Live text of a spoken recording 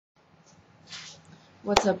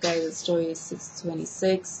What's up, guys? It's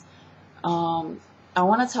Joy626. I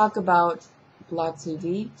want to talk about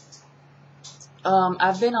Blogtv.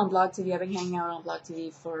 I've been on Blogtv. I've been hanging out on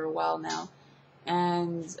Blogtv for a while now,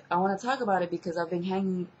 and I want to talk about it because I've been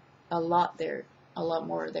hanging a lot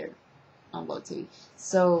more there on Blogtv.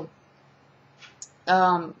 So,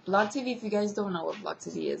 Blogtv. If you guys don't know what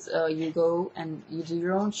Blogtv is, you go and you do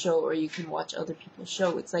your own show, or you can watch other people's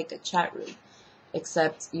show. It's like a chat room,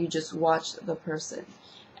 except you just watch the person.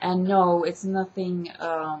 And no, it's nothing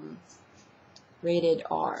rated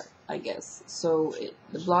R, I guess. So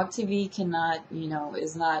the Blogtv cannot,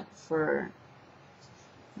 is not for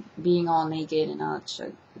being all naked and all that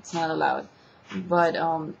shit. It's not allowed. But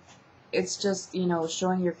it's just,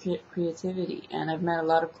 showing your creativity. And I've met a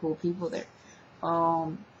lot of cool people there.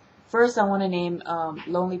 First, I want to name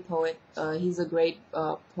Lonely Poet. He's a great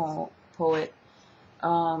poet.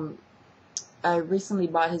 I recently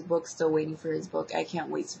bought his book, still waiting for his book. I can't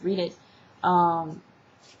wait to read it.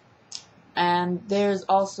 And there's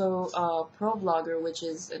also a provlogger, which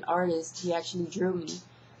is an artist. He actually drew me.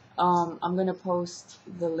 I'm going to post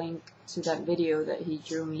the link to that video that he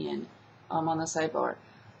drew me in on the sidebar.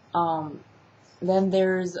 Then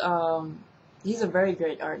there's, he's a very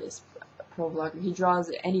great artist, provlogger. He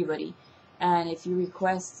draws anybody. And if you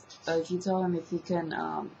request, if you tell him if he can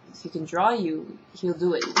draw you, he'll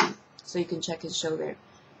do it. So you can check his show there.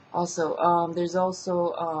 Also, there's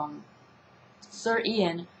also Sir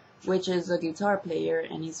Ian, which is a guitar player,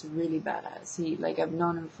 and he's really badass. I've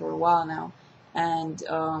known him for a while now, and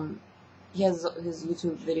he has his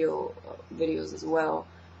YouTube videos as well.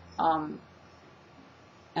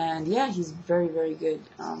 And yeah, he's very, very good.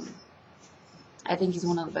 I think he's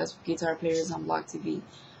one of the best guitar players on Blogtv.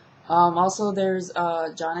 Also, there's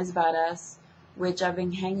johnisbadass, which I've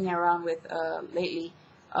been hanging around with lately.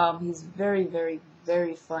 He's very, very,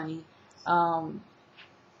 very funny.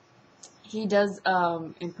 He does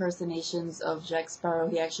impersonations of Jack Sparrow.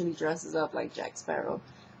 He actually dresses up like Jack Sparrow.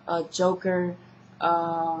 Joker.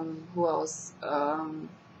 Who else?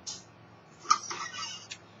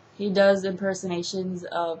 He does impersonations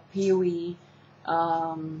of Pee-wee.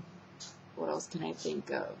 What else can I think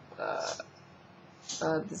of?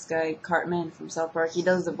 This guy Cartman from South Park. He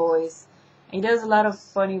does the voice. He does a lot of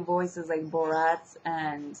funny voices like Borat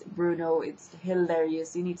and Bruno. It's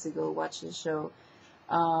hilarious. You need to go watch the show.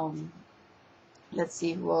 Let's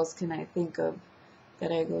see, who else can I think of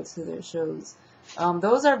that I go to their shows.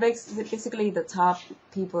 Those are basically the top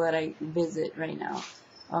people that I visit right now.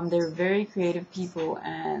 They're very creative people,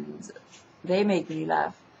 and they make me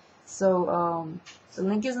laugh. So the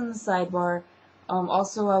link is in the sidebar.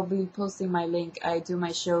 Also, I'll be posting my link. I do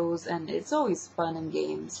my shows, and it's always fun and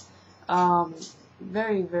games.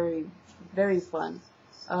 Very, very, very fun.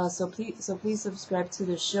 So please subscribe to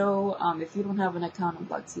the show. If you don't have an account on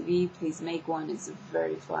Blogtv, please make one. It's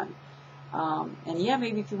very fun. And yeah,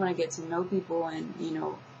 maybe if you want to get to know people and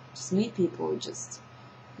just meet people, just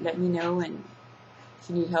let me know. And if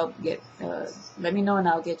you need help, let me know and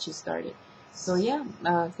I'll get you started. So yeah,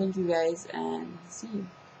 thank you guys, and see you.